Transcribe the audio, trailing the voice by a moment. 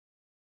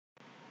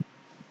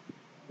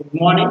Good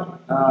morning.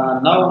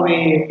 Now we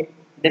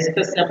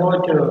discuss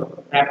about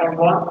paper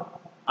bond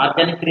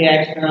organic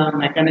reaction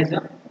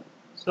mechanism.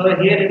 So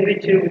here in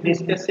which we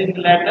discussing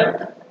later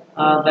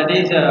that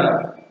is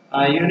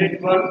unit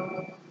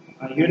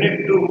 1,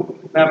 unit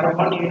 2 paper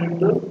bond, unit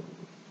 2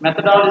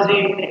 methodology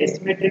in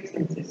asymmetric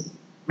synthesis.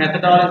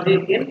 Methodology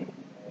in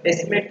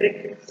asymmetric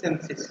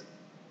synthesis.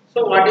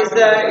 So what is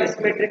the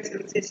asymmetric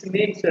synthesis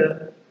means?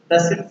 The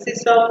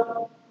synthesis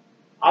of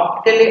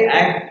optically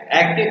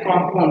active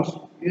compounds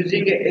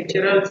using a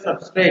chiral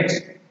substrates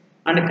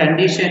and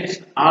conditions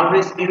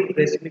always give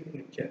racemic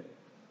mixture.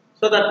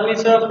 So that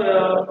means of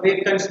we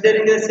are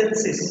considering the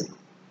synthesis.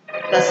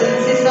 The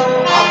synthesis of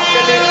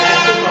optically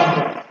active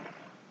compounds.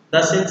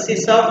 The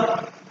synthesis of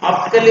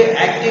optically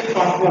active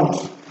compounds.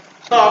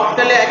 So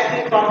optically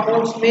active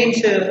compounds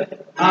means the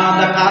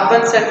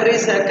carbon center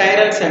is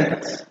chiral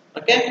centers.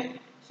 Okay.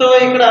 So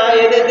ఇక్కడ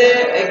ఏదైతే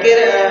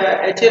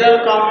chiral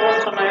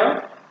compounds ఉన్నాయో,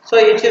 so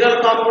chiral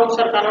compounds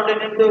are converted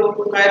into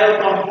chiral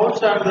compounds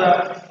and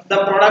the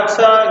products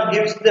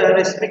gives the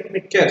racemic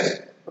mixtures.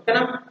 Okay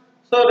na?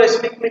 So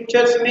racemic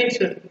mixtures means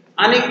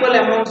unequal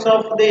amounts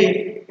of the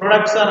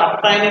products are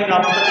obtaining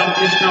after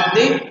completion of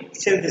the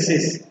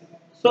synthesis.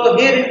 So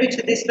here in which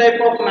this type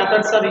of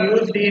methods are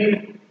used in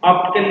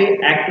optically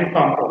active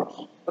compounds.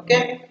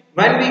 Okay,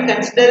 when we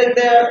consider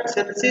the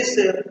synthesis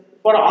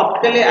for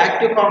optically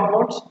active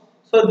compounds,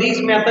 so these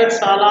methods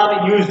all are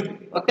used.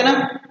 Okay na?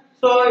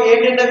 So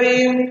ఏంటంటే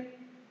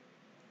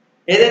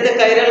ఏదైతే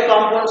chiral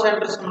compound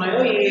centers ఉన్నాయో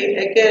ఈ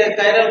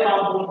chiral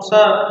compounds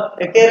are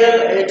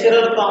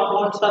chiral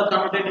compounds are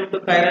converted into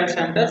chiral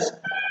centers,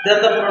 then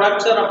the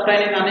products are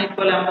obtaining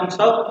unequal amounts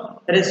of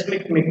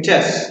racemic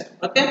mixtures.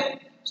 Okay,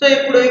 so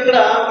ఇప్పుడు ఇక్కడ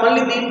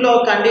మళ్ళీ దీంట్లో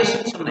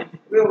conditions ఉన్నాయి.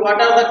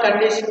 What are the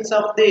conditions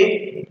of the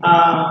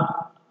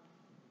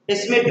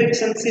asymmetric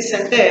synthesis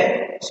అంటే,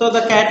 so the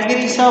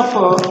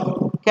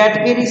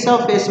categories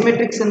of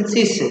asymmetric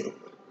synthesis,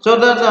 so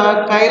the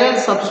chiral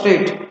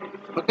substrate.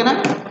 Okay na?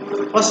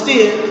 First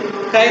is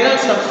chiral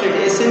substrate,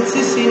 a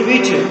synthesis in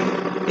which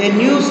a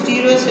new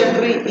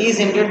stereocenter is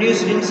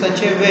introduced in such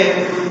a way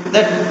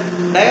that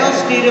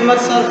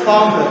diastereomers are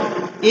formed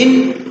in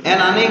an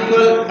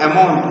unequal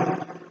amount.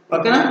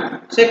 Okay na?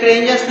 So ఇక్కడ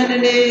ఏం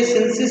చేస్తున్నానండి,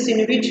 synthesis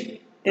in which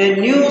a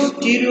new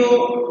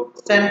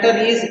stereocenter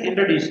is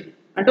introduced.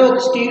 అంటే ఒక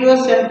stereo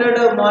centred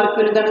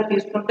molecule కనుక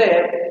తీసుకుంటే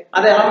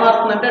అది ఎలా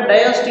మారుతుందంటే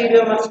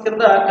diastereomers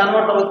కింద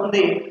కన్వర్ట్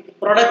అవుతుంది,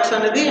 ప్రొడక్ట్స్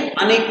అనేది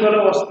అన్ఈక్వల్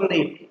వస్తుంది.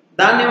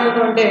 దాన్ని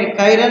ఏమంటామంటే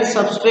కైరల్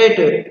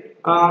సబ్స్ట్రేట్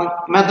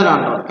మెథడ్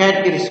అంటాం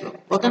కేటగిరీస్లో.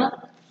 ఓకేనా?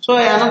 సో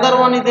అనదర్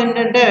వన్ ఇది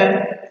ఏంటంటే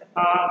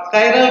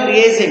కైరల్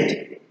రియేజెంట్.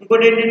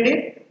 ఇంకోటి ఏంటండి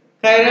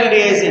కైరల్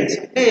రియేజెంట్స్.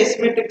 అంటే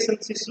ఎసిమెట్రిక్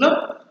సింథసిస్లో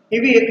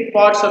ఇవి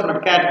పార్ట్స్ అన్నమాట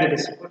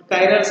categories.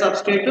 Chiral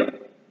substrate,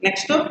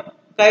 next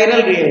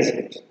chiral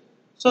reagent.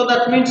 So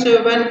that means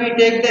when we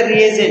take the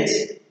reagents,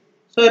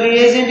 so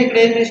reagent ఇక్కడ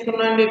ఏం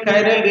తీసుకున్నామండి,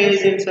 chiral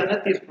reagents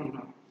అనేది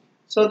తీసుకున్నాం.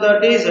 So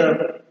that is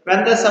when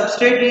the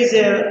substrate is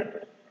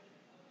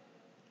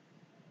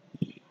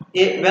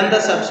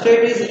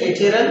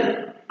chiral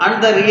and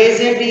the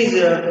reagent is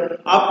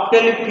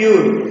optically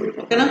pure.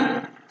 Okay na?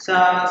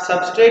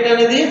 Substrate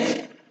అనేది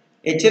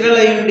chiral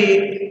అయ్యింది,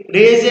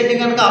 reagent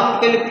కనుక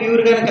optically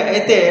pure కనుక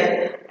అయితే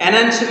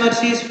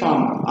enantiomers is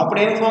formed. అప్పుడు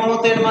ఏం ఫామ్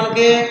అవుతాయండి,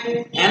 మనకి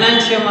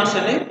enantiomers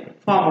అని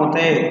ఫామ్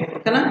అవుతాయి.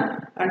 ఓకేనా?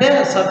 అంటే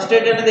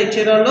సబ్స్ట్రేట్ అనేది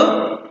హెచ్ఆర్లో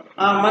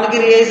మనకి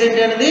రియేజెంట్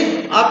అనేది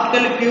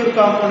ఆప్టికల్ ప్యూర్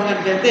కాంపౌండ్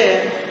కనుక అయితే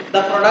the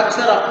products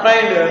are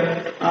applied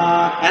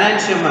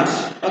enantiomers.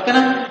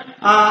 ఓకేనా?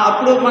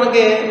 అప్పుడు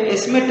మనకి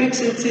asymmetric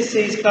synthesis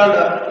is called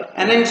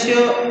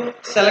enantio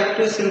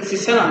selective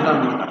synthesis అని అంటాం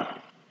అన్నమాట.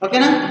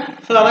 ఓకేనా?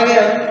 సో అలాగే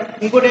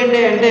ఇంకోటి ఏంటి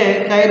అంటే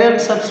chiral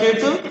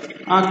substrate,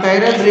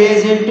 chiral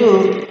reagent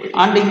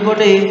and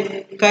ఇంకోటి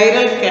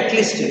chiral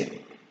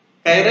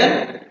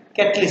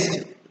catalyst.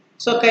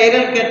 So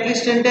chiral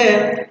catalyst అంటే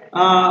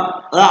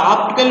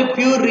optical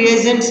pure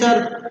reagents are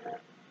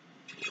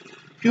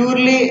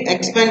purely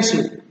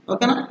expensive.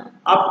 ఓకేనా?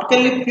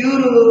 ఆప్టికల్లీ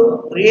ప్యూర్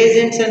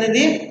రియేజెంట్స్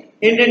అనేది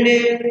ఏంటండి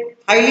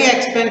హైలీ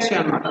ఎక్స్పెన్సివ్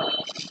అన్నమాట,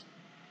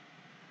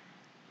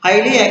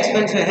 highly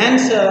expensive.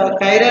 Hence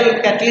chiral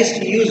catalyst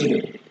used.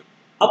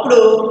 అప్పుడు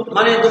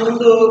మనం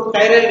ఇంతకుముందు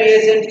chiral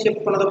రియేజెంట్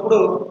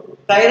చెప్పుకున్నప్పుడు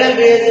chiral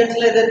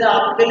రియేజెంట్స్లో ఏదైతే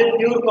ఆప్టికల్లీ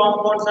ప్యూర్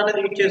కాంపౌండ్స్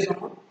అనేది యూజ్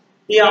చేసామో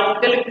ఈ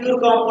ఆప్టికల్ ప్యూర్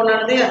కాంపౌండ్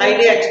అనేది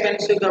హైలీ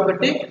ఎక్స్పెన్సివ్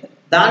కాబట్టి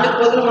దానికి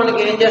బదులు మనకి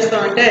ఏం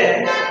చేస్తామంటే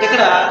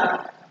ఇక్కడ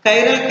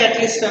కైరల్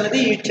కెటలిస్ట్ అనేది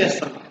యూజ్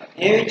చేస్తాం.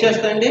 ఏం యూజ్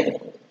చేస్తామండి,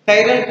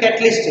 కైరల్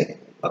కెటలిస్ట్.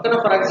 ఓకేనా?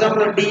 ఫర్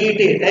ఎగ్జాంపుల్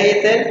డిఈటి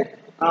డైఎథైల్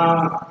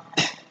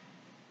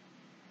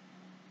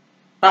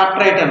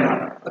టార్ట్రైట్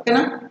అన్నమాట.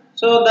 ఓకేనా?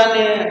 సో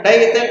దాన్ని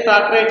డైఎథైల్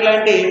టార్ట్రైట్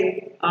లాంటి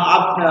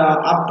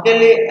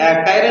ఆప్టికల్లీ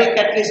కైరల్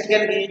కెటలిస్ట్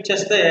కనుక యూజ్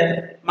చేస్తే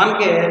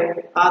మనకి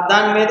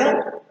దాని మీద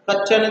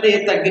ఖర్చు అనేది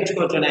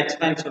తగ్గించుకోవచ్చు,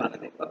 ఎక్స్పెన్సివ్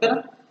అనేది. ఓకేనా?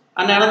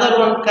 And another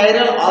one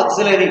chiral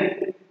auxiliary.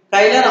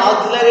 Chiral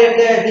auxiliary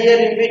అంటే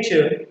here in which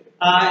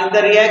in the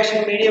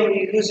reaction medium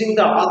using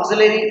the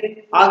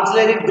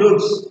auxiliary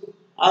groups.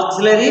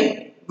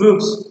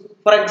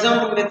 For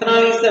example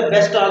methanol is the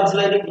best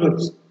auxiliary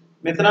groups.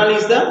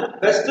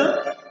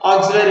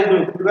 auxiliary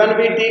group. When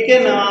we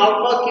taken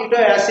alpha keto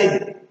acid,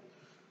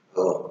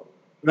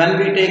 when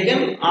we taken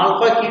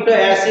alpha keto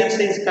acids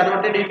is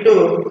converted into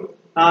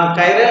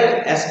chiral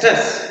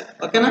esters.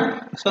 Okay na?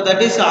 So that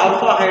is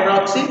alpha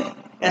hydroxy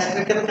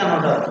ester కింద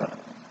convert అవుతుంది.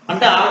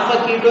 అంటే alpha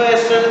keto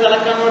ester అనేది ఎలా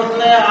convert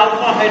అవుతుంది?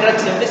 Alpha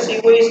hydroxy అంటే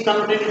CO is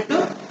converted into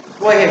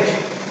OH.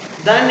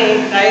 దాన్ని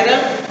chiral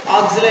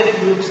auxiliary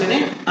groups అని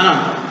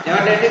అంటాం.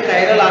 ఏమంటే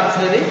chiral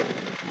auxiliary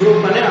group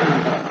అని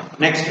అంటాం.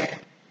 Next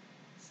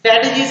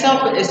strategies of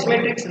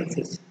asymmetric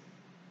synthesis.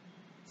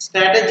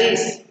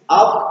 Strategies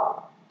of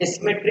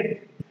asymmetric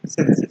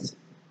synthesis.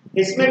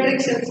 Asymmetric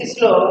synthesis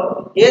లో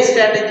ఏ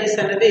స్ట్రాటజీస్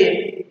అనేది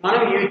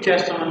మనం యూజ్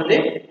చేస్తాం అనేది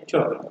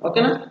చూద్దాం.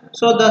 ఓకేనా?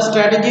 So the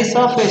strategies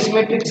of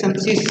asymmetric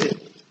synthesis,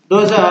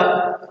 those are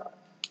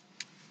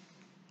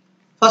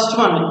first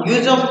one,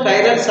 use of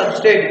chiral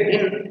substrate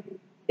in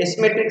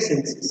asymmetric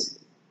synthesis.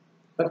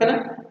 ఓకేనా?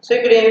 సో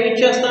ఇక్కడ ఏమి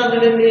యూజ్ చేస్తాం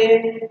అంటే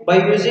by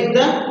using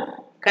the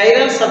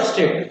chiral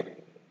substrate.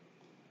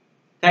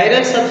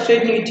 chiral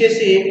substrate ని యూజ్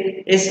చేసి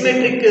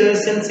asymmetric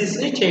synthesis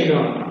ని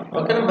చేయడం.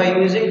 ఓకేనా? By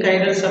using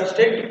chiral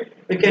substrate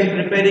we can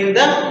preparing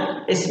the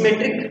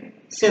asymmetric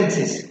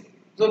synthesis.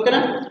 ఓకేనా?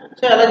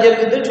 సో ఎలా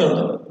జరుగుతుందో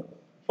చూద్దాం.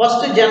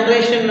 First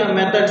generation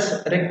methods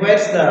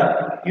requires the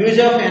use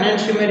of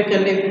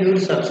ఎనాన్షియోమెరికల్లీ pure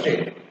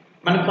substrate.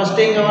 మనకు ఫస్ట్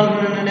ఏం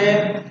కావాలంటే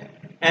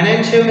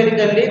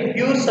ఎనాన్షియోమెరికల్లీ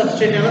ప్యూర్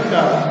సబ్స్ట్రేట్ అనేది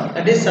కావాలి.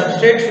 That is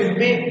substrate should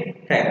be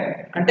chiral.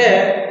 అంటే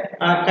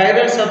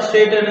chiral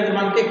సబ్స్ట్రేట్ అనేది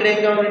మనకి ఇక్కడ ఏం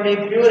కావాలండి?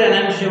 Pure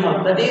ఎనాన్షియోమర్,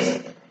 that is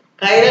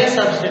chiral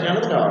substrate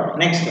అనేది కావాలి.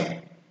 Next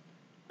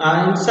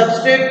in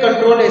substrate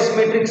control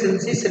asymmetric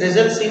synthesis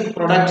results in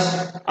products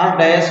or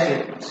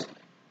diastereomers.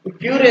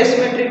 Pure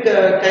asymmetric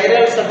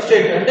chiral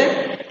substrate అంటే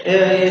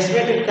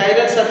asymmetric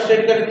chiral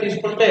substrate కనుక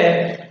తీసుకుంటే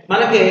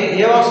మనకి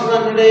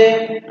ఏమొస్తుందంటే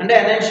అంటే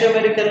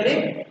ఎనాన్షియోమెరికల్లీ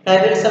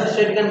chiral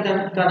substrate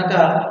కనుక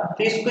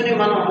తీసుకుని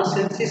మనం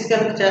సింథసిస్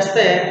కనుక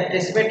చేస్తే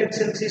asymmetric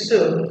synthesis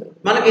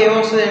మనకి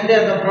ఏమొస్తుంది అంటే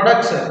the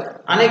products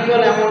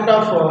unequal amount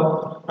of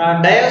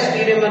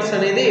diastereomers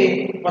అనేది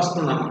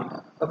వస్తుందన్నమాట.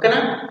 ఓకేనా?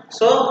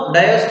 So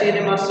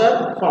diastereomers are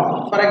formed.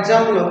 For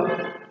example,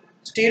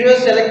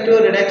 stereoselective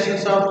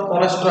reductions of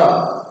cholesterol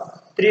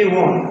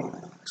 3-1,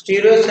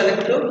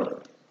 stereoselective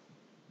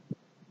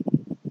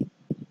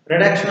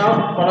reduction of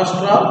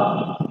cholesterol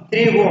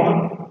 3-1,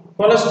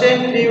 cholesterol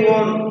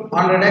 3-1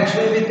 on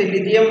reduction with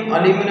lithium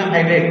aluminum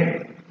hydride.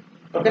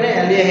 Okay,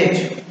 LAH.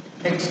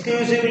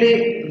 Exclusively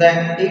the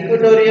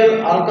equatorial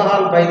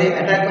alcohol by the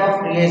attack of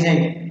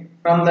reagent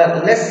from the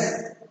less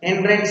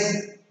hindrance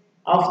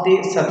of the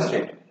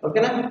substrate.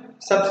 ఓకేనా?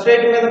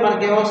 Substrate మీద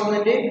మనకి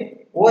ఏమొస్తుందండి?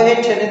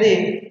 OH అనేది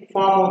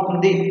form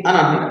అవుతుంది అని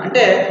అన్నారు.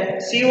 అంటే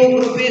CO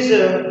group is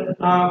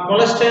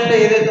cholesterol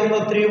ఏదైతే ఉందో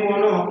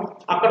 3-1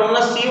 అక్కడ ఉన్న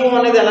CO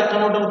అనేది ఎలా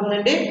కన్వర్ట్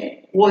అవుతుందండి?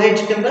 OH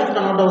కింద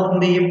కన్వర్ట్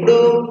అవుతుంది. ఇప్పుడు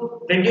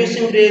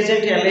రెడ్యూసింగ్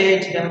రియేజెంట్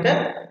LAH కనుక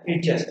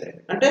యూజ్ చేస్తారు.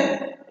 అంటే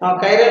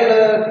కైరల్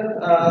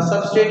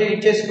సబ్స్ట్రేట్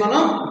యూజ్ చేసి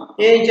మనం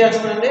ఏం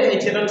చేస్తామంటే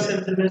చిరల్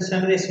సింథసిస్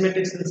అనేది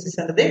asymmetric synthesis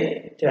అనేది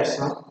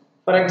చేస్తాం.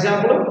 For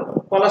example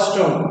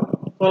cholesterol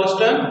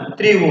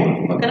 3-1.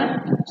 ఓకేనా?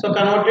 So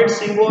converted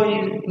CO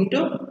into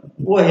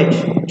OH.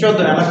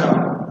 చూద్దాం ఎలా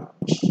కన్వర్ట్.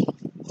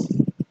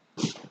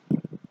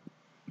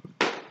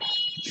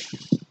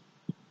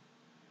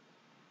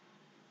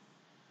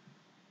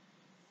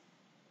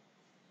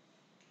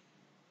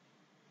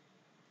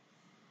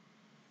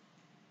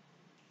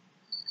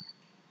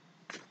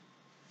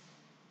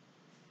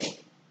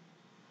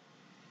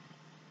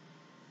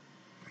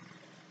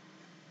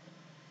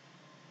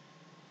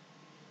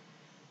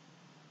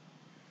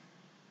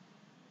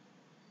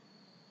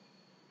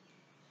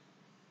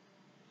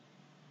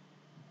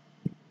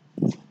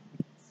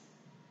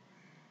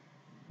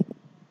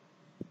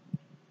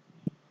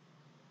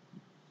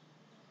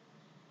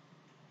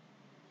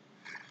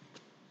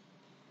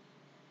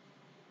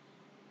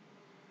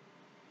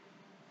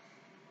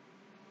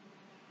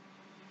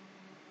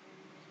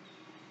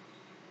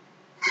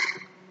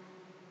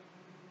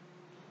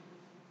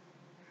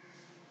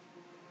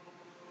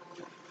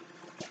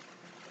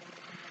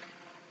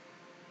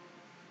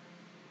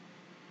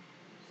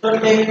 సో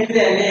ఏంటంటే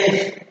LAH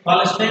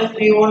కొలెస్ట్రాల్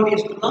 3-1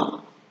 తీసుకుందాం.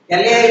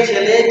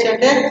 LAH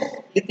అంటే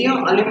lithium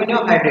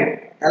aluminium hydride.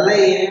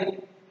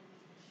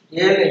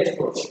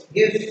 LiAlH4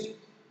 gives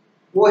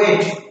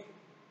OH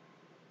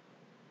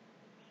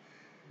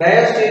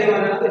డయాస్టీరియం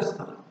అనేది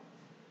ఇస్తాం.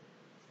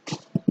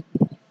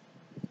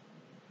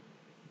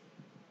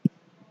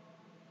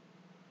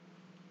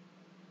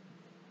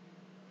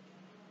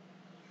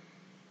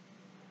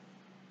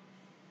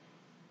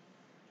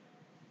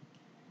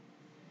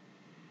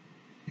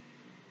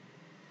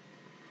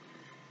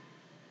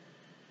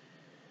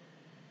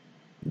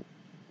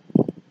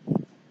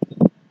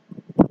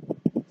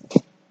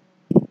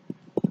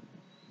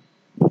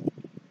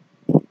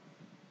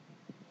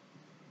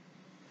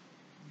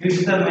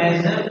 Gives the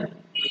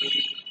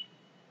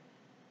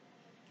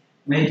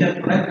major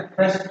product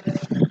first.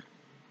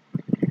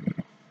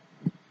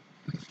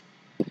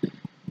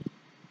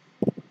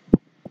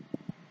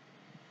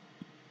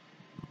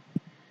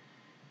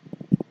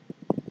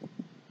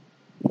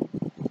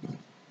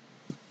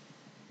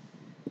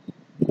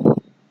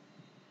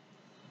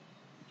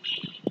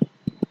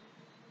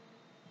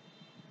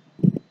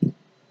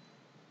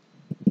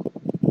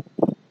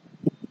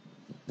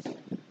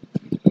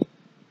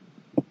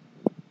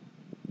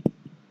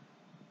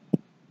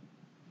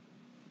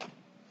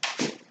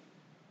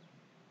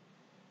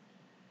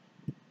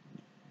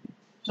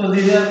 So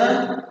these are the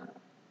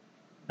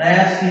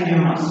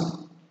diastereomers.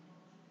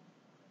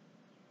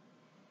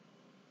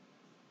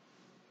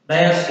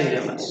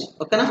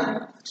 Okay.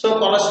 So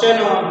cholesterol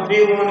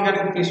 3-1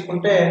 కనుక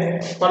తీసుకుంటే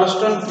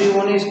cholesterol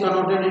 3-1 is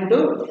converted into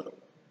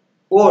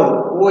OL.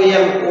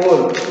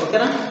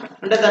 Okay.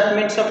 And that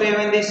means of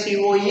when the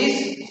CO is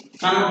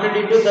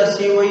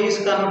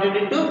converted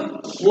into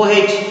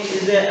OH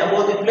is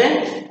above the plane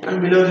and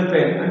below the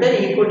plane. And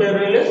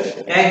equatorial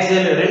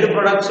axial రెండు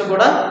products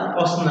కూడా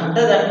వస్తుంది.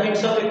 అంటే that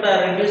means of ఇక్కడ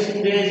reducing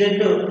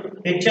reagent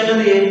H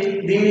అనేది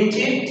దీని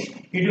నుంచి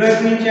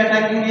ఇటువైపు నుంచి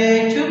అటాకింగ్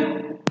చేయొచ్చు,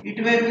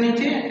 ఇటువైపు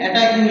నుంచి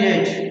అటాకింగ్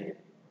చేయొచ్చు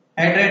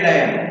హైడ్రేట్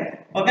అయ్యాలి.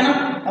 ఓకేనా?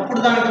 అప్పుడు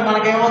దానికి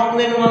మనకి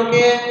ఏమవుతుంది,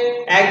 మనకి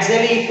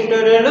యాక్సియల్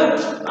ఈక్వటోరియల్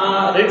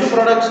రెండు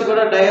ప్రొడక్ట్స్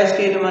కూడా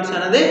డయాస్టీరియోమర్స్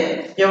అనేది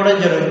ఇవ్వడం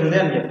జరుగుతుంది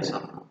అని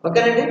చెప్పేసాం.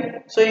 ఓకేనండి.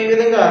 సో ఈ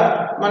విధంగా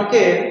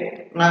మనకి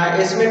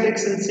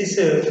అసిమెట్రిక్ సింథసిస్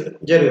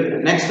జరుగుతుంది.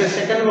 Next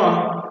second one,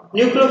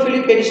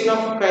 nucleophilic addition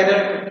of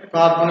chiral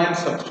carbonyl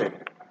substrate.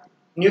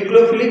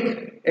 Nucleophilic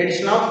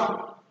addition of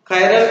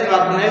chiral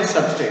carbonyl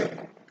substrate.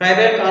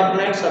 Chiral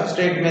carbonyl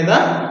substrate మీద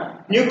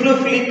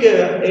న్యూక్లియోఫిలిక్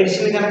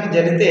ఎడిషన్ కనుక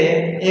జరిగితే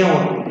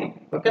ఏమవుతుంది?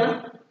 ఓకేనా?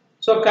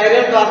 సో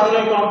కైరల్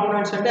కార్బొనైల్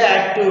కాంపోనెంట్స్ అంటే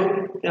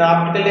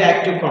ఆప్టికల్లీ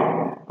యాక్టివ్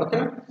కాంపౌండ్.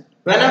 ఓకేనా?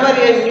 whenever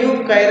a new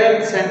chiral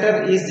center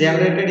is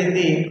generated in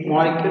the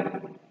molecule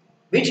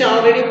which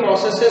already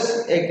possesses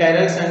a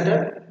chiral center,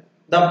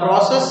 the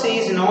process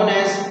is known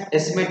as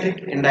asymmetric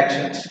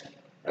induction.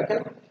 Okay.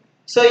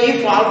 So if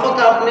alpha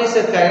carbon is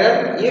a chiral,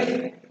 if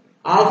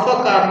alpha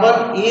carbon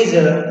is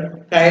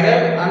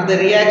chiral and the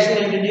reaction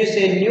introduces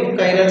a new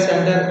chiral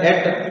center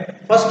at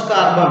first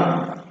carbon,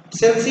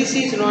 synthesis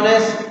is known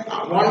as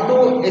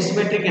 1-2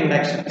 asymmetric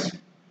inductions.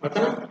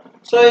 Okay.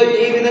 So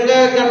ఈ విధంగా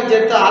కనుక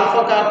జరిగితే alpha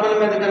carbon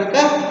మీద కనుక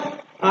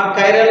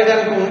chiral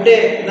కనుక ఉంటే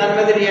దాని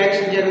మీద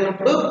రియాక్షన్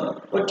జరిగినప్పుడు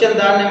వచ్చిన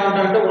దాన్ని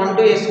ఏమంటారంటే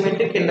 1-2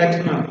 asymmetric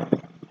induction అంటారు.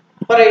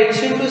 For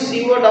edition to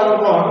CO double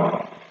bond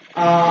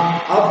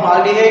of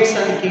aldehydes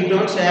and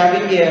ketones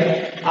having a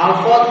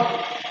alpha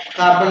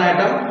carbon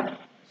atom,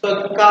 so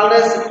called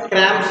as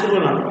Cramp's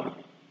rule అంటారు.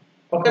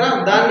 ఓకేనా?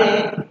 దాన్ని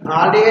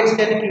ఆల్డిహైడ్స్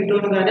కానీ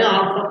కీటోన్ కానీ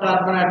ఆల్ఫా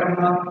కార్బన్ ఆటమ్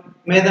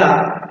మీద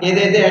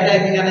ఏదైతే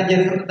అటాకింగ్ అనేది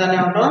జరుగుతుందో దాన్ని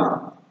ఏమంటాం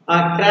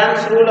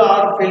Cramp's rule or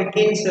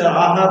Felkin's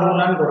AHA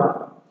rule and కూడా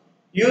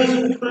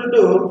useful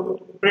to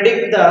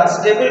predict the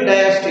stable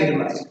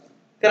diastereomers.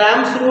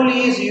 Cramp's rule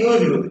is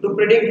used to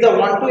predict the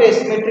 1-2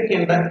 asymmetric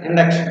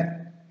induction.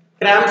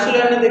 Cramp's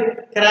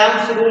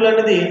rule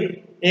అనేది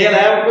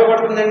ఎలా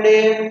ఉపయోగపడుతుందండి?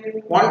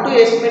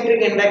 1-2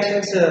 asymmetric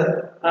inductions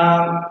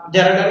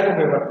జరగడానికి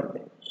ఉపయోగపడుతుంది.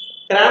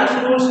 Cramp's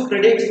rules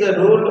predicts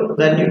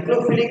the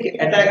nucleophilic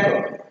attack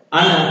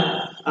on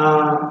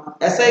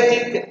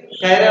acyclic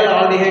chiral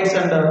aldehydes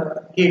and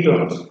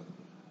ketones.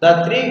 The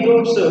three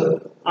groups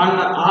on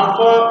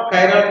alpha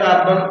chiral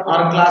carbon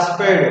are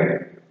classified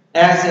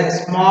as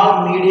small,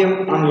 medium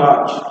and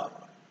large.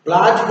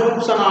 Large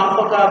groups on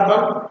alpha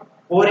carbon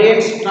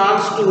orients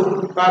trans to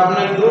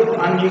carbonyl group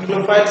and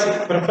nucleophiles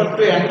prefer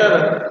to enter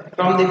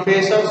from the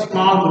face of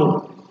small group.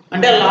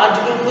 అంటే large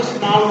group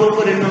small group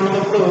రెండు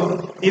ఉన్నప్పుడు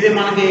ఇది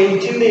మనకి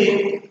ఇచ్చింది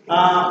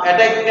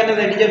attacking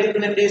అనేది ఎన్ని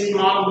జరుగుతుందండి?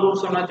 Small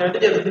groups ఉన్న చోట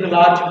జరుగుతుంది,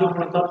 లార్జ్ గ్రూప్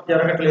ఉన్న చోట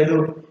జరగట్లేదు.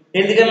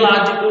 ఎందుకని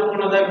లార్జ్ గ్రూప్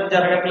ఉన్న దగ్గర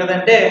జరగట్లేదు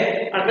అంటే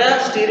అక్కడ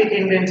స్టీరిక్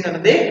ఇండెన్స్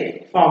అనేది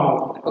ఫామ్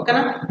అవుతుంది.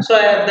 ఓకేనా? So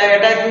the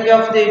attacking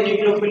of the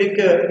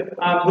nucleophilic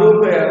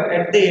group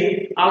at the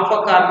alpha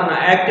carbon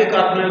active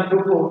carbonyl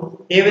group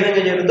A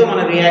విధంగా జరుగుతుందో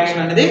మన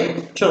రియాక్షన్ అనేది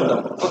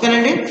చూద్దాం.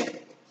 ఓకేనండి.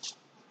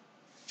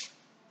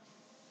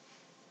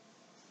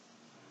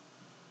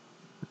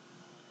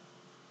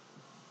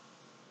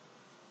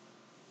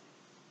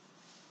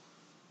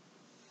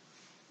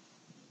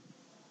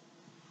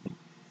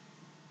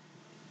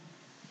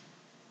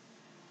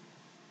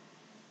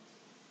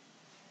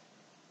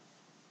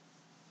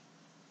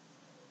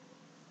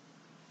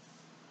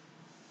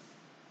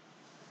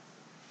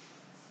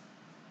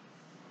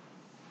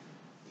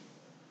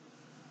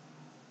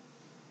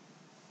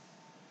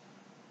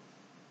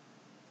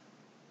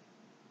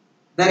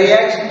 The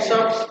reactions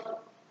of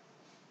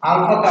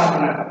alpha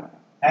carbon atom,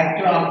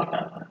 active alpha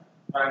carbon,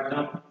 for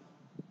example,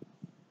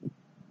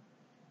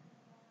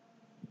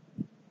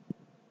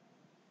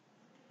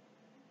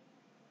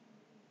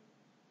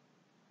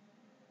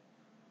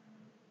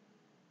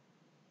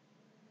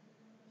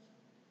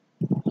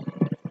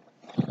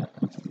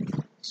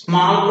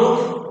 small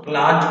group,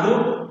 large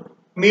group,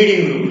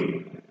 medium group.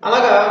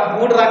 అలాగా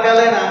మూడు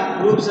రకాలైన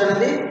groups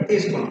అనేది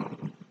తీసుకున్నాం.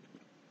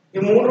 ఈ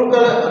మూడు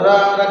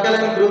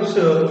రకాలైన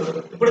గ్రూప్స్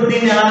ఇప్పుడు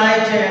దీన్ని ఎలా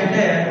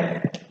రాయొచ్చాయంటే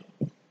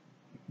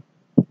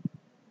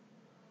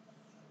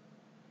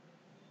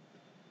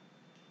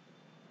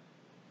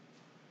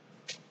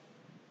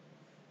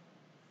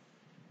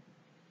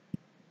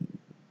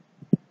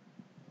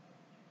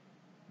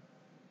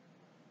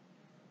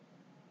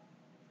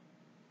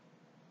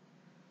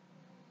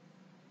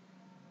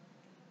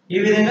ఈ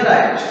విధంగా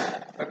రాయొచ్చు.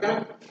 ఓకే.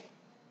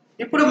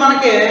 ఇప్పుడు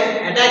మనకి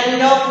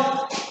అటాకింగ్ ఆఫ్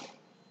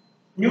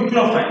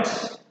న్యూక్లియోఫైల్స్.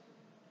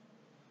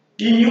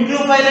 ఈ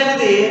న్యూక్లియోఫైల్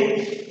అనేది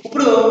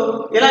ఇప్పుడు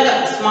ఇలాగ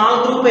small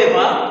group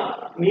అయిపా,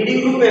 medium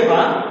group అయిపా,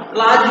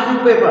 large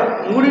group అయిపా,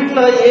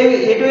 మూడింట్లో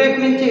ఎటువైపు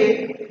నుంచి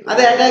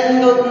అదే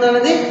అటాకింగ్ అవుతుంది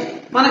అనేది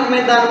మనకి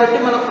దాన్ని బట్టి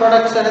మన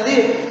ప్రొడక్ట్స్ అనేది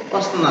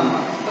వస్తుంది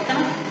అన్నమాట.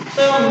 ఓకేనా.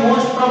 So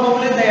most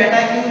probably the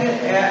attacking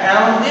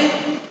around the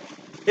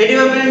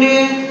ఎటువైపు అండి,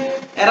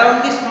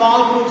 around the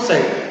small group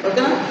side.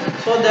 ఓకేనా.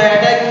 So the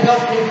attacking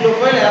of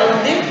nucleophile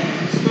around the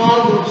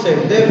small group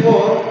side.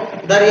 Therefore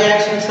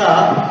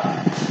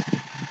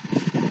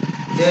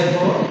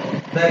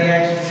the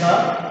reactions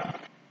are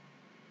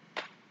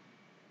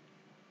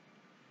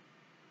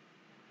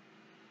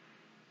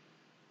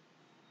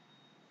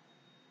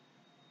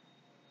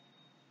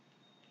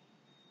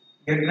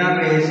Grignard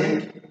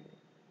reagent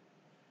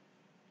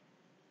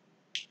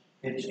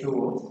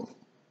H2O.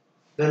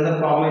 Then the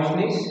formation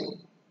is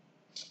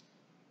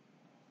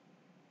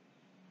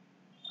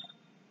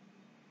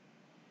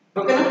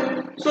ఓకేనా.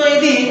 So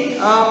ఇది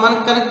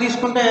మనకు కనుక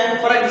తీసుకుంటే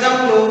for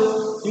example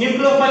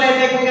nucleophile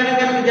attacking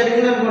కనుక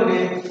జరిగింది అనుకోండి,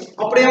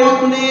 అప్పుడు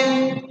ఏమవుతుంది,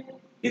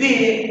 ఇది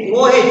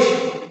OH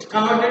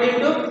converted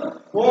into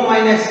O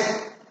minus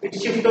it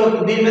shift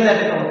అవుతుంది, దీని మీద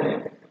అటాక్ అవుతుంది.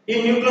 ఈ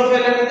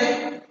న్యూక్లియోఫైల్ అనేది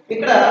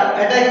ఇక్కడ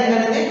అటాకింగ్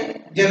అనేది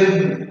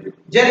జరుగుతుంది.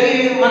 జరిగి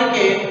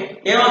మనకి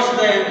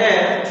ఏమొస్తుంది అంటే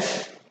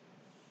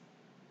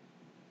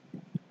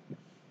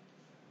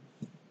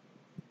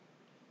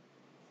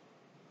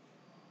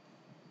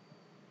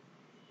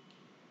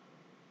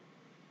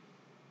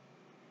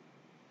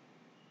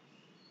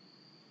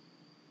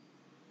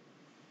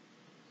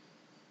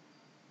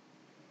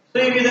సో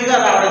ఈ విధంగా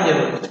రావడం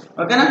జరుగుతుంది.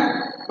 ఓకేనా.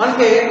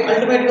 మనకి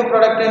అల్టిమేట్ గా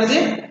ప్రోడక్ట్ అనేది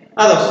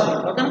అది వస్తుంది.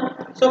 ఓకేనా.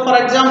 సో ఫర్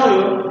ఎగ్జాంపుల్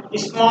ఈ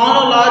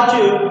స్మాల్ లార్జ్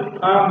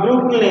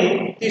గ్రూప్ ని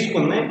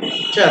తీసుకుంది,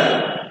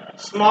 చేద్దాం.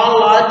 స్మాల్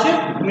లార్జ్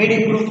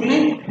మీడియం గ్రూప్ ని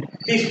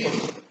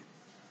తీసుకుంది.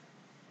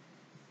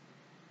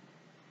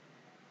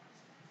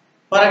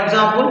 ఫర్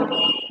ఎగ్జాంపుల్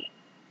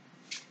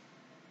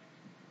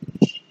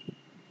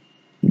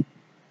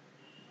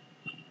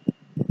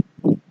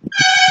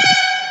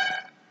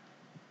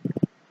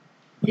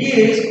ఈ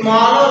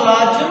స్మాల్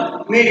లార్జ్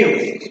మీడియం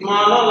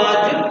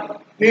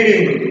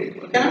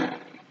ఓకేనా.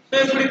 సో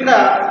ఇప్పుడు ఇక్కడ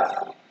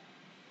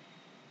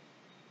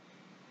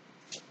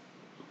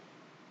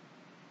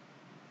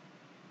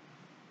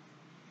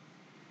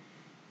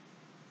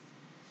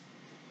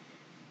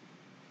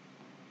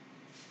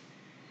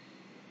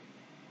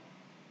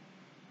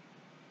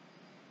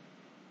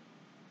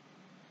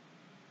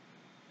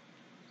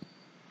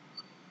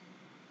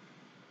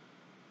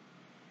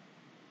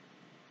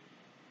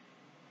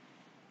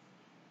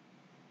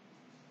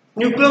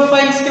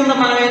న్యూక్లియోఫైల్స్ కింద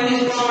మనం ఏం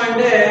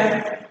తీసుకున్నామంటే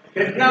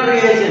గ్రిగ్నార్డ్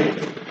రియేజెంట్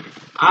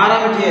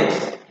RMGH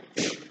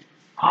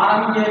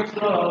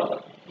లో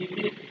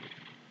ఇది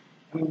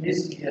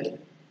దిస్ హియర్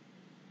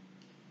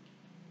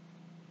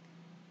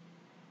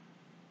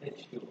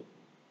H2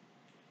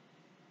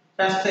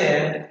 చేస్తే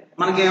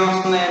మనకి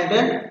ఏమొస్తున్నాయి అంటే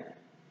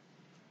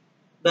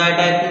the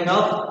attacking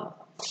of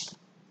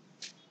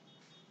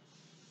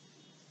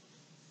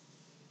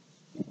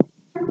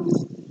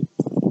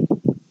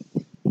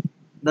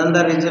then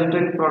the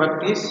resultant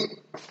product is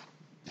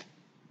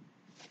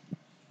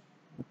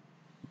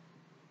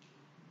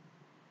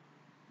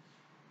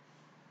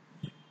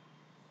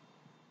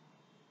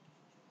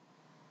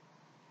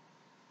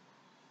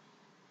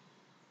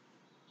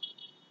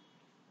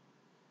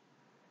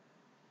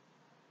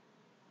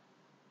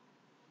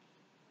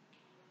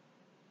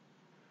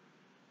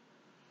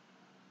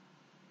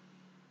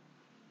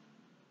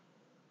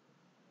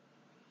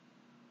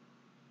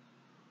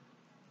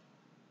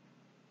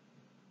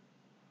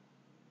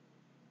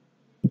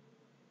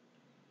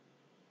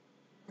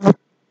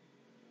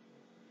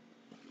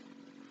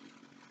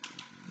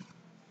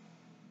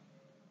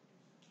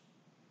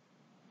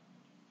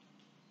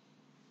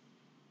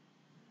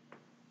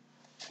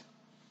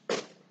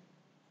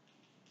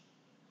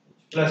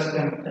plus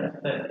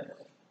contact.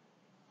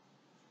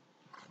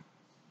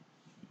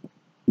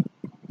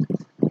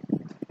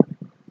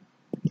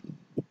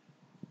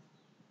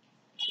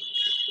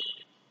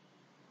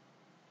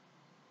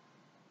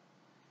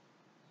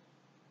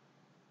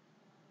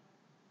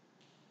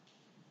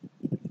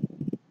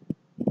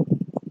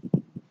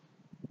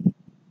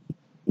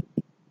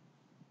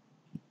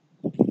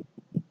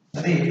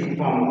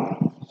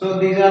 So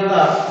these are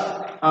the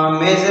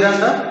major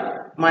and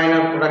minor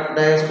product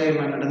diastream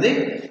and the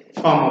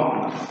form of.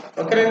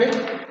 Okay,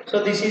 so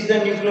this is the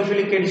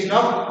nucleophilic addition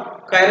of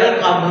chiral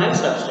carbonyl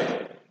substrate.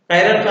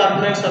 Chiral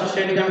carbonyl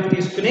substrate కనుక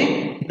తీసుకుని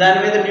దాని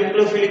మీద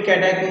nucleophilic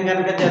attacking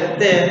కనుక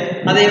జరిగితే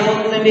అది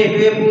ఏమవుతుందండి,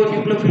 ఎటువైపు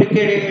nucleophilic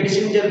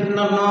addition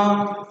జరుగుతుందన్నో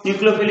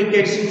nucleophilic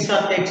editions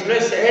are takes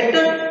place at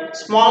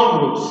small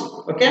groups.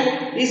 Okay,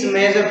 is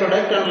major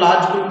product and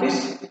large group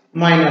is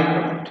minor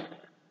product.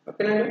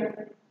 ఓకేనండి.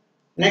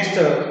 నెక్స్ట్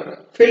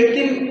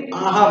ఫిల్కిన్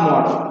ఆహా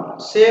model,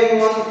 same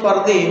one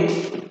for the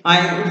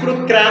ఇప్పుడు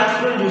క్రాంప్స్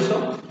రూల్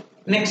చూసాం.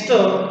 నెక్స్ట్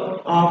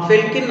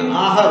ఫిల్కిన్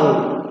ఆహా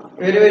rule,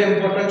 very very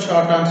important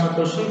short answer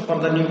question for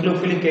the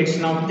nucleophilic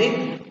addition of the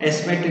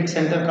asymmetric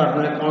center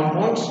carbonyl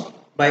compounds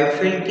by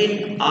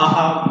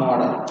Filkin-Aha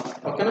model.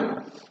 Okay na?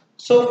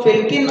 So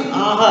Felkin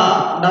Aha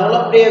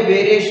developed a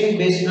variation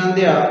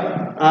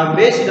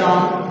based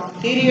on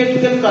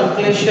theoretical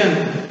calculation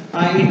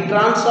in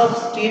terms of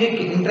steric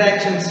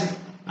interactions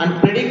and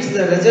predicts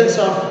the results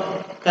of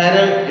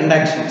chiral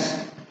inductions.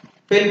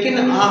 Felkin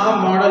Aha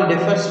model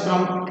differs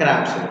from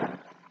cramps.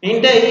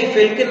 అంటే ఈ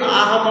ఫెల్కిన్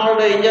ఆహా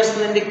model ఏం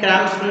చేస్తుందండి,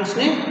 cramps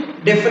ని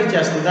differ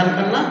చేస్తుంది,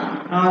 దానికన్నా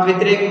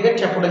వ్యతిరేకంగా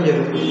చెప్పడం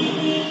జరుగుతుంది.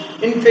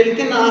 ఇన్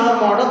ఫెల్కిన్ ఆహా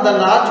model the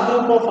large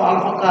group of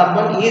alpha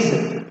carbon is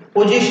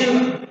position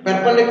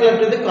perpendicular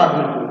to the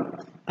carbon group.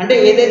 అంటే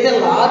ఏదైతే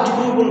లార్జ్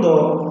గ్రూప్ ఉందో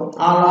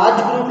ఆ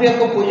లార్జ్ గ్రూప్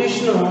యొక్క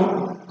పొజిషన్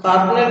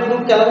కార్బోనైల్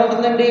గ్రూప్ ఎలా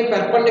ఉంటుందండి,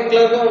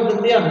 పెర్పెండిక్యులర్ గా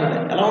ఉంటుంది అన్నాడు.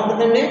 ఎలా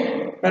ఉంటుందండి,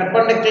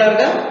 పెర్పెండిక్యులర్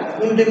గా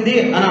ఉంటుంది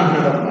అని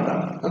అంటున్నాడు అనమాట.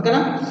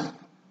 ఓకేనా.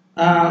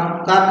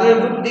 Cardinal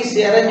group, this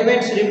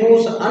arrangements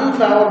removes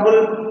unfavorable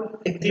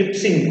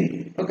eclipsing.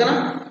 Okay na?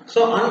 So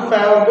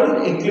unfavorable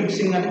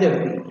eclipsing and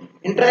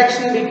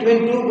interaction between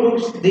two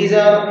groups,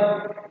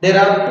 there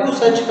are two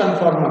such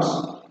conformers.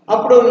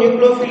 అప్పుడు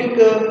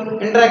న్యూక్లియోఫిలిక్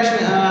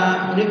ఇంటరాక్షన్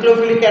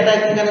న్యూక్లియోఫిలిక్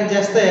అటాకింగ్ అనేది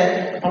చేస్తే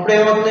అప్పుడు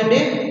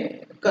ఏమవుతుందండి,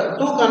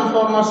 టూ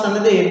కన్ఫార్మర్స్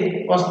అనేది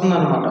వస్తుంది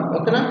అనమాట.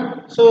 ఓకేనా.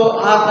 సో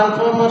ఆ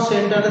కన్ఫార్మర్స్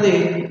ఏంటనేది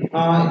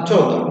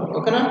చూద్దాం.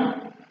 ఓకేనా.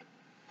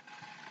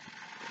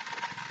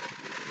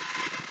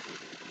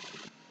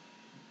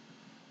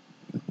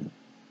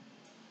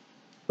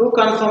 Two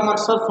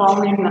conformers are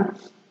formed in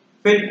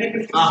Felkin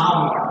Aha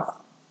model.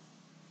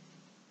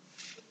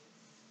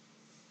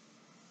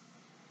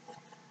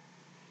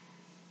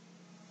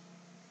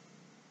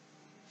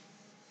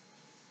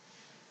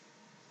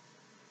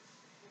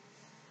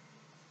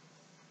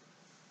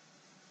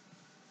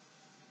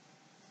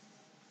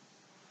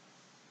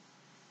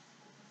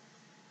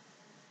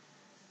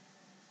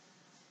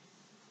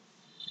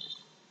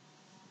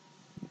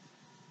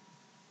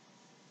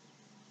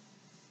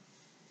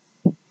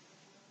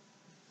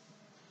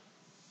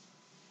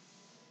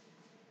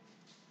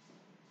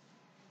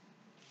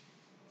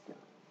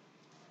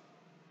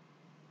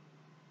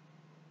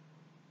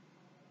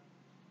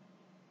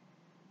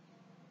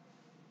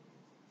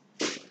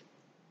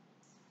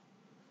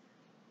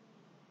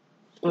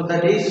 So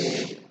that is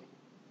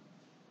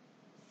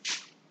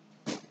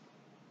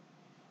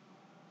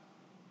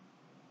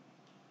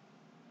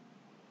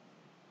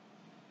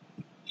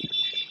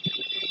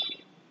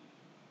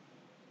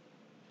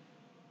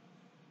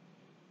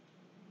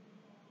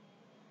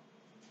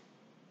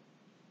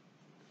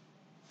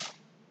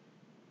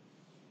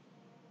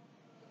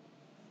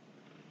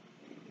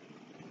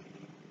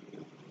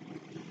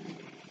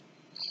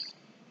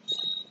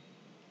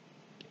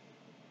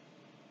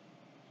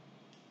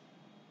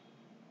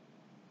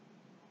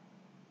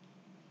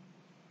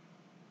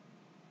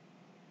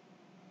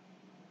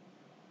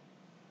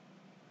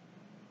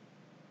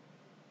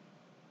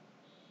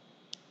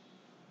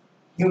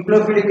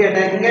nucleophilic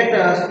attacking at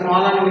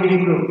small and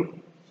medium group.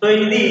 So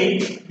ఇది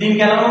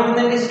దీనికి ఎలా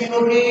ఉంటుందండి,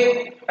 సిఓకి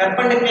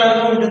పెర్పెండిక్యులర్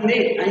గా ఉంటుంది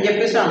అని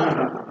చెప్పేసి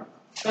అన్నాడు.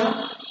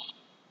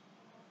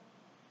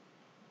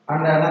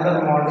 And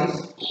another model is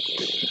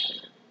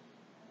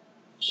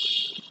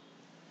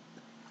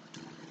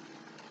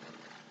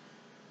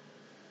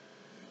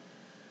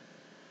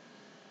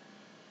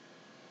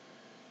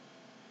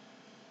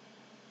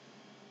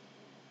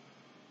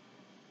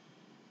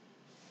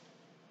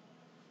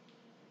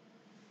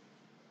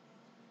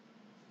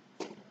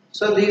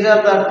so these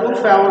are the two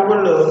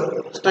favorable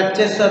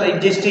structures are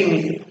existing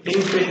in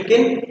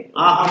Felkin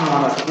Aha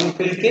model. In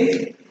Felkin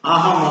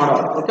Aha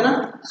model. ఓకేనా.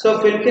 సో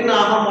Felkin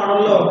Aha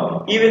model లో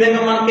ఈ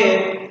విధంగా మనకి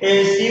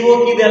CO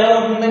కి ఇది ఎలా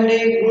ఉంటుందండి,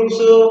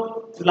 గ్రూప్స్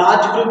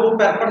లార్జ్ గ్రూప్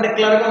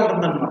పెర్పెండిక్యులర్ గా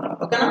ఉంటుంది అనమాట.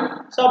 ఓకేనా.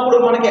 సో అప్పుడు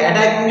మనకి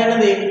అటాకింగ్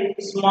అనేది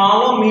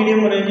స్మాల్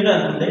మీడియం రేంజ్ లో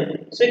ఉంటుంది.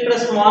 సో ఇక్కడ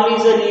small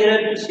is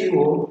near to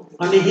CO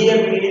and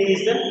here medium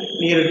is the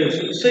near to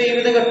CO. So ఈ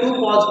విధంగా టూ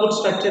పాసిబుల్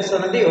స్ట్రక్చర్స్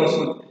అనేది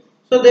వస్తుంది.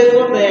 So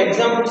therefore the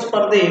examples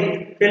for the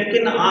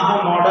Felkin Aha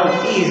model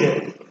is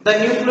the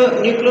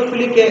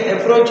nucleophilic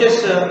approaches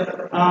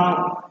on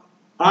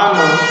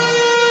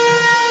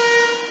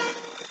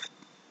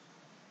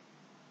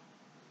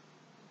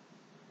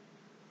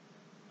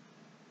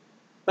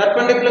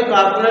perpendicular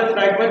carbonyl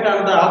fragment on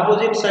the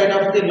opposite side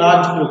of the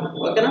large group.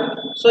 Okay na.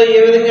 So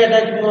ఏ విధంగా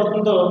attacking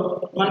అవుతుందో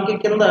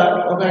మనకి కింద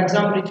ఒక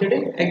example ఇచ్చాడు,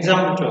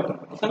 example చూద్దాం.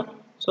 Okay.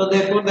 So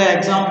therefore the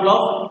example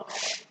of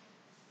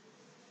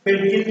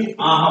Felkin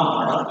Aha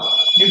model,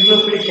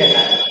 nucleophilic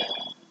attack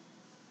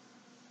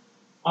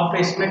of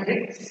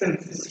asymmetric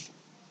synthesis.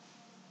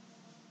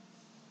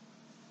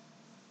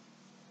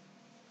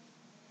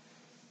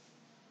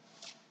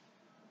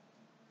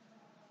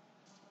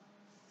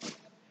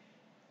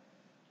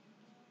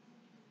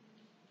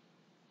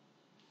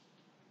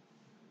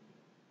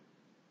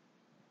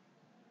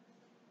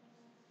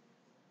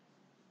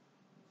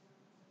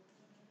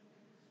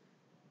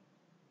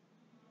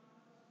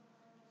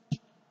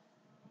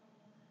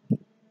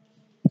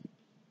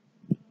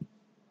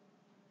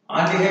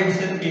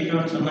 Aldehydes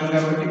ketones ఉన్నాం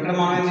కాబట్టి ఇక్కడ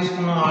మనం ఏం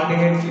తీసుకున్నాం,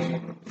 ఆల్డిహైడ్స్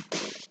తీసుకున్నాం.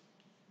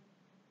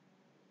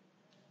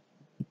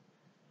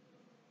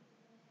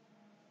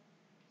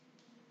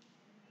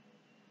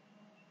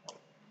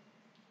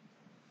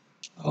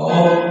 Oh.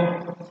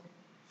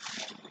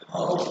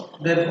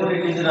 therefore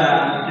it is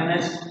written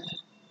as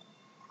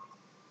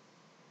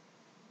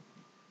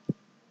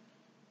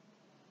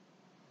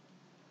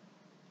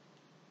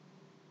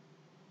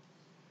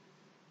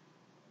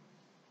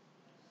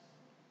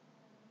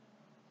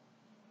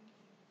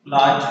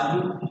large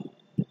group,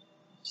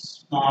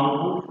 small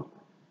group,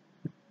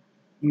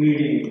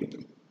 medium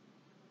group.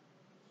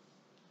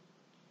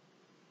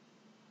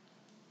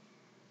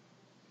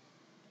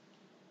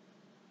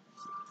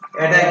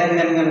 Attacking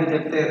and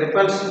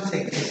repulsion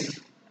sequence.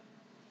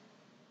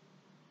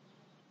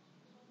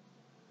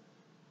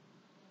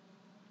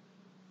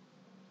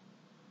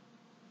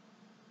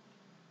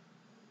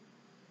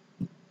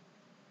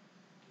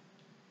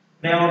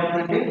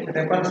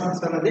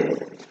 Repulsions another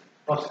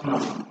personal.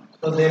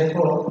 So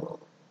therefore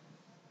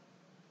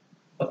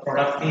the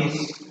product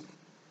is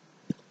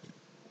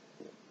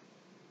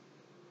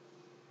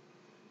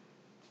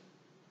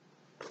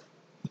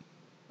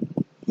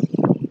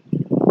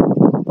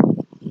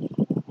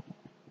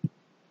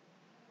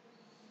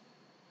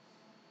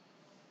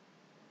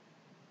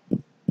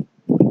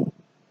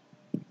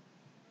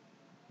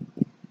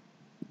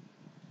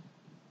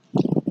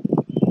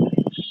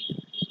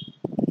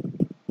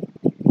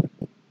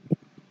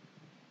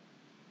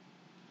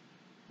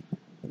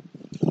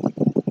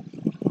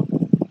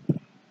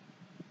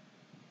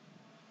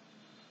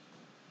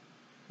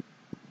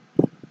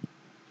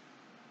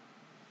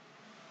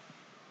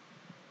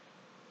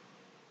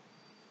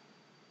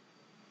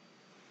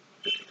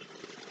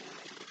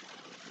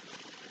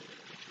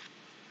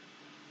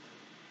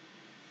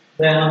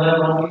the another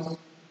one is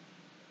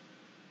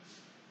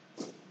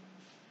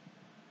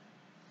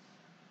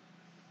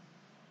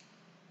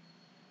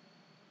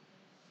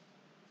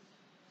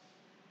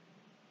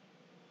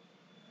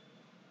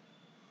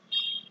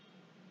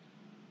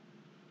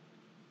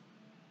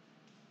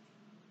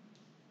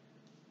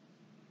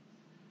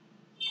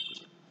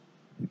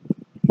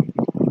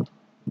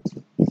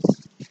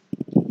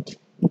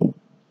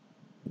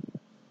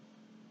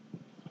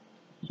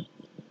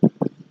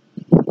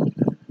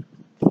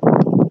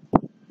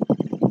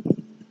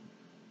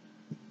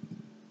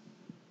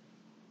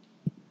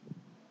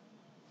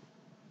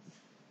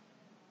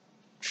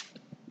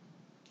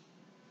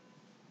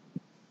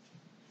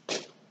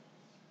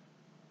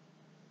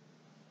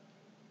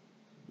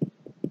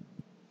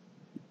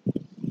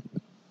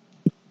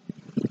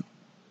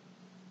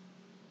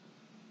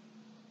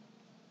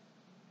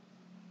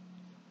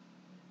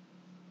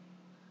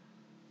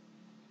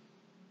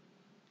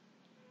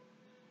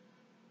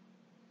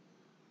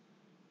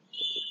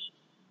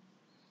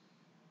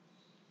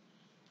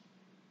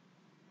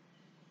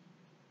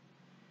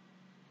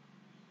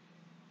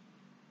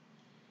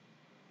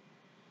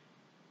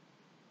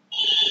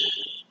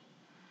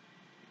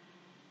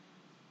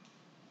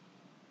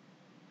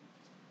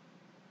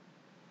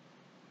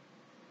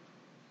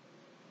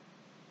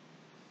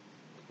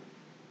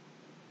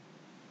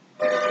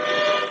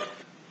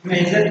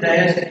major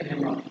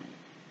diastereomer.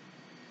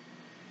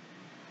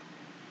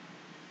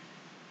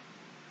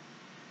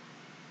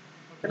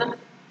 ఓకేనా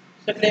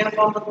so ఇక్కడ ఏం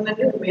form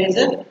అవుతుందండి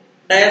major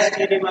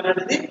డయాస్టీరియం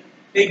అనేది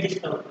wait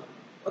తీసుకుంటాం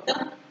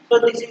ఓకేనా so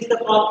this is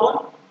the compound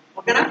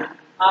ఓకేనా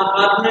ఆ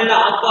carbonyl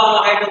alpha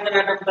hydrogen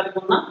atom కలిగి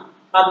ఉన్న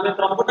కార్బోనైల్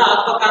కాంపౌండ్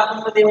ఆల్ఫా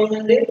కార్బన్ మీద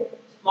ఏముందండి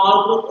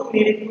small group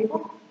medium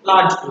group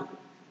large group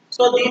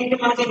so దీనికి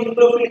మనకి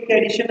న్యూక్లియోఫిలిక్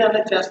అడిషన్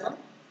అనేది చేస్తాం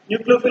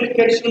న్యూక్లియోఫిలిక్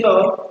అడిషన్ లో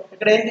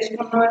ఇక్కడ ఏం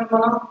తీసుకుంటున్నామండి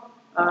మనం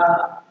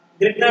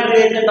గ్రిగ్నాల్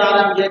రియేజెంట్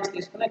RMGX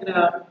తీసుకుని ఇక్కడ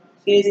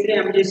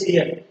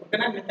CH3MgCl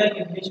ఓకేనా మిథైల్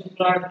మెగ్నీషియం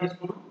క్లోరైడ్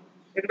తీసుకున్నాం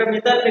ఇక్కడ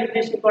మిథైల్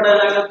మెగ్నీషియం కూడా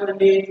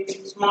ఎలాగవుతుంది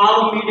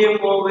స్మాల్ మీడియం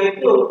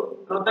వైపు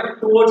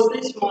towards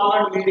the small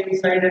and medium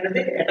side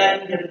అనేది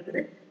అటాకింగ్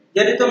జరుగుతుంది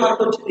జరిగితే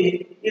మనకు వచ్చింది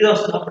ఇది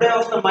వస్తుంది అప్పుడే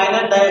వస్తుంది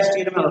మైనర్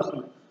డయాస్టీరియం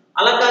వస్తుంది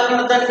అలా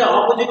కాకుండా దానికి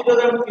ఆపోజిట్ గా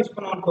కనుక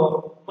తీసుకున్నాం అనుకో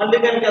మళ్ళీ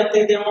కనుక వెళ్తే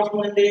ఇది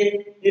ఏమవుతుందండి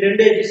ఈ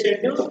రెండు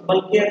ఎడ్జెసెంట్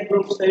బల్కీ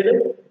గ్రూప్ సైడ్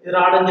ఇది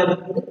రావడం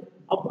జరుగుతుంది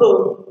అప్పుడు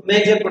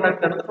మేజర్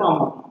ప్రొడక్ట్ అనేది ఫామ్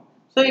అవుతుంది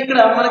సో ఇక్కడ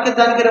మనకి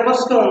దానికి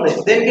రివర్స్ గా ఉంది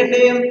దేనికంటే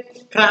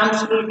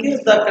క్రామ్స్ రూల్ కి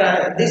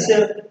దిస్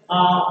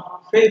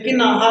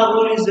ఫెల్కిన్ ఆహా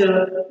rule is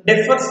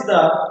differs the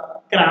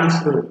cramps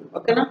rule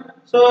ఓకేనా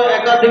so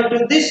according to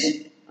this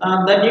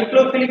the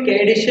nucleophilic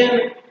addition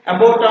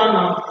about on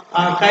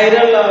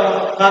chiral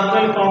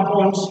carbonyl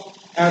compounds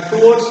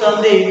towards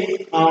on the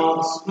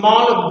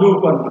small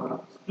group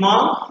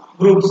small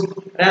groups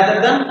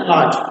rather than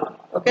large group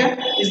okay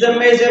is the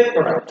major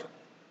product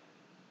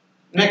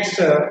next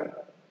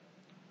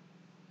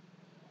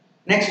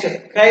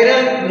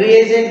chiral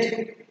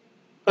reagent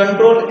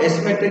control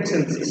asymmetric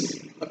synthesis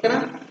okay na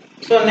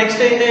so next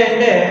ente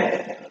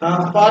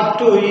part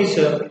 2 is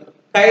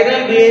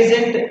chiral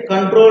reagent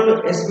controlled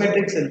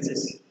asymmetric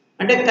synthesis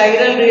అంటే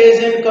chiral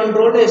reagent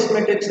controlled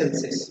asymmetric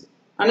synthesis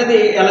అనేది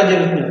ఎలా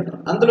జరుగుతుంది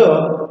అందులో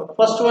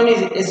first one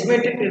is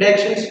asymmetric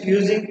reductions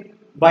using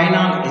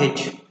binon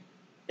H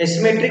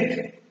asymmetric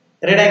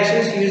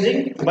reductions using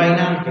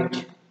binon H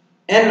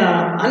and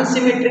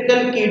unsymmetrical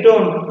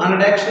ketone on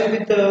reaction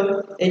with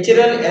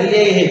Chiral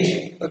LAH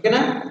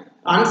ఓకేనా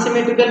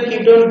unsymmetrical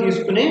ketone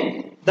తీసుకుని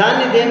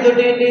దాన్ని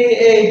దేనితోటి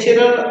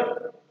Chiral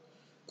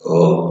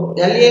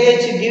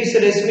LAH gives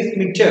racemic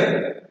mixture.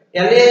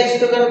 LAH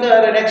తో కనుక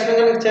reduction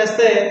కనుక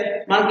చేస్తే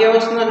మనకి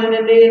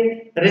ఏమొస్తుందండి,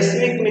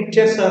 racemic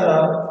mixtures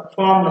are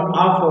formed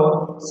of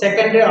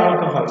secondary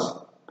alcohols.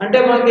 అంటే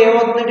మనకి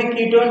ఏమవుతుందంటే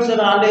ketones or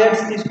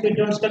aldehydes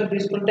ketones కనుక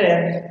తీసుకుంటే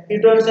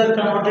ketones are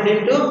converted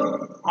into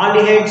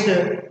aldehydes,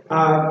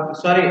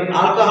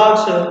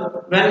 alcohols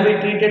when we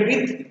treated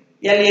with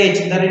LAH.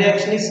 The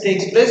reaction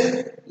takes place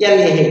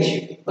LAH.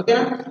 Okay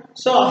na?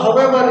 So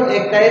however, a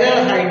chiral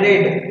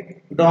hydride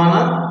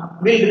donor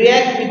will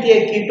react with a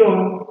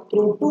ketone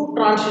through two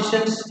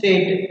transition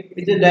state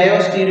with a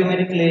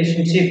diastereomeric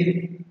relationship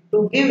to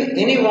give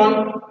any one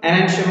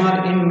enantiomer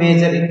in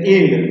major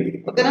yield.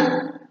 Okay na?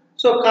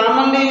 So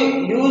commonly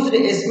used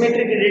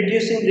asymmetric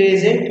reducing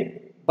reagent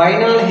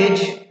bienal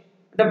H.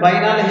 The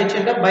bienal H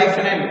and the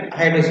biphenyl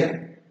hydrogen.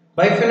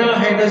 Biphenyl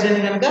hydrogen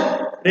కనుక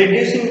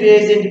reducing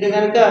reagent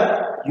కనుక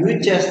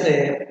use చేస్తే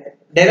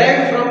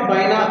derived from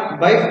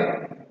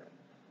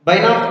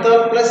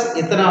bienaphthalate plus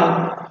ethanol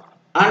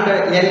and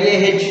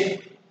LAH,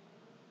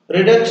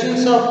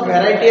 reductions of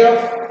variety of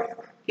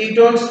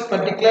ketones,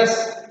 particulars,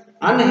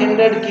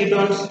 unhindered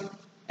ketones,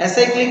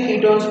 acyclic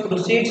ketones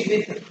proceeds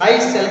with high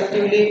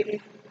selectively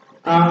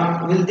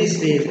will this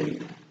reagent.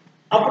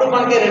 అప్పుడు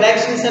మనకి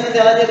reductions అనేది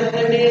ఎలా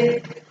జరుగుతుందండి,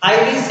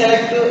 highly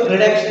selective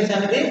reductions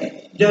అనేది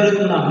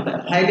జరుగుతుంది అన్నమాట.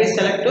 హైలీ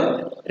సెలెక్టివ్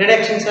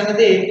రిడక్షన్స్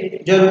అనేది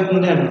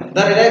జరుగుతుంది అన్నమాట. The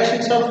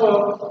reductions of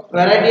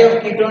variety of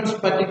ketones,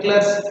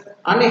 particulars,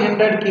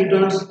 అన్హిండర్డ్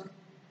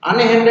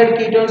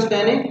ketones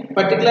కానీ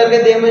పర్టికులర్గా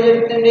ఏమో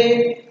జరుగుతుంది,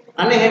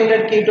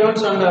 unhindered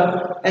ketones and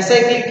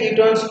acyclic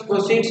ketones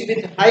proceeds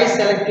with high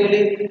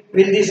selectively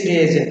with these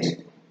reagents.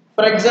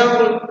 For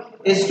example,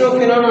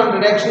 estophenone on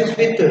reactions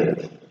with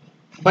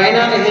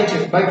bienal H,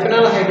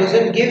 biphenyl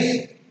hydrogen gives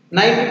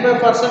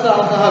 95%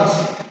 alcohols,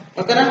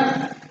 okay na?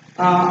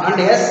 And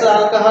S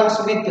alcohols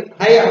with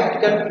high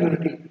optical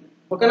purity.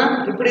 Okay na?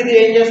 ఇప్పుడు ఇది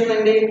ఏం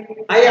చేస్తుందండి,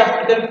 high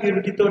optical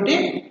purity తోటి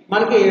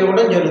మనకి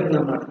ఇవ్వడం జరుగుతుంది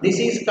అన్నమాట. This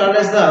is called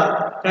as the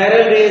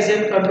chiral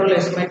reagent control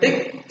asymmetric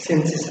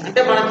synthesis. అంటే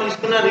మనం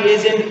తీసుకున్న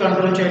రియేజెంట్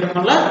కంట్రోల్ చేయడం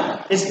వల్ల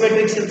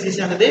asymmetric synthesis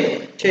అనేది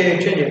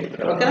చేయొచ్చు అని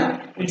చెప్తారు. ఓకేనా,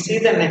 will see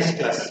the next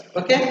class.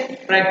 Okay,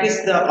 practice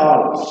the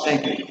all.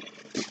 Thank you.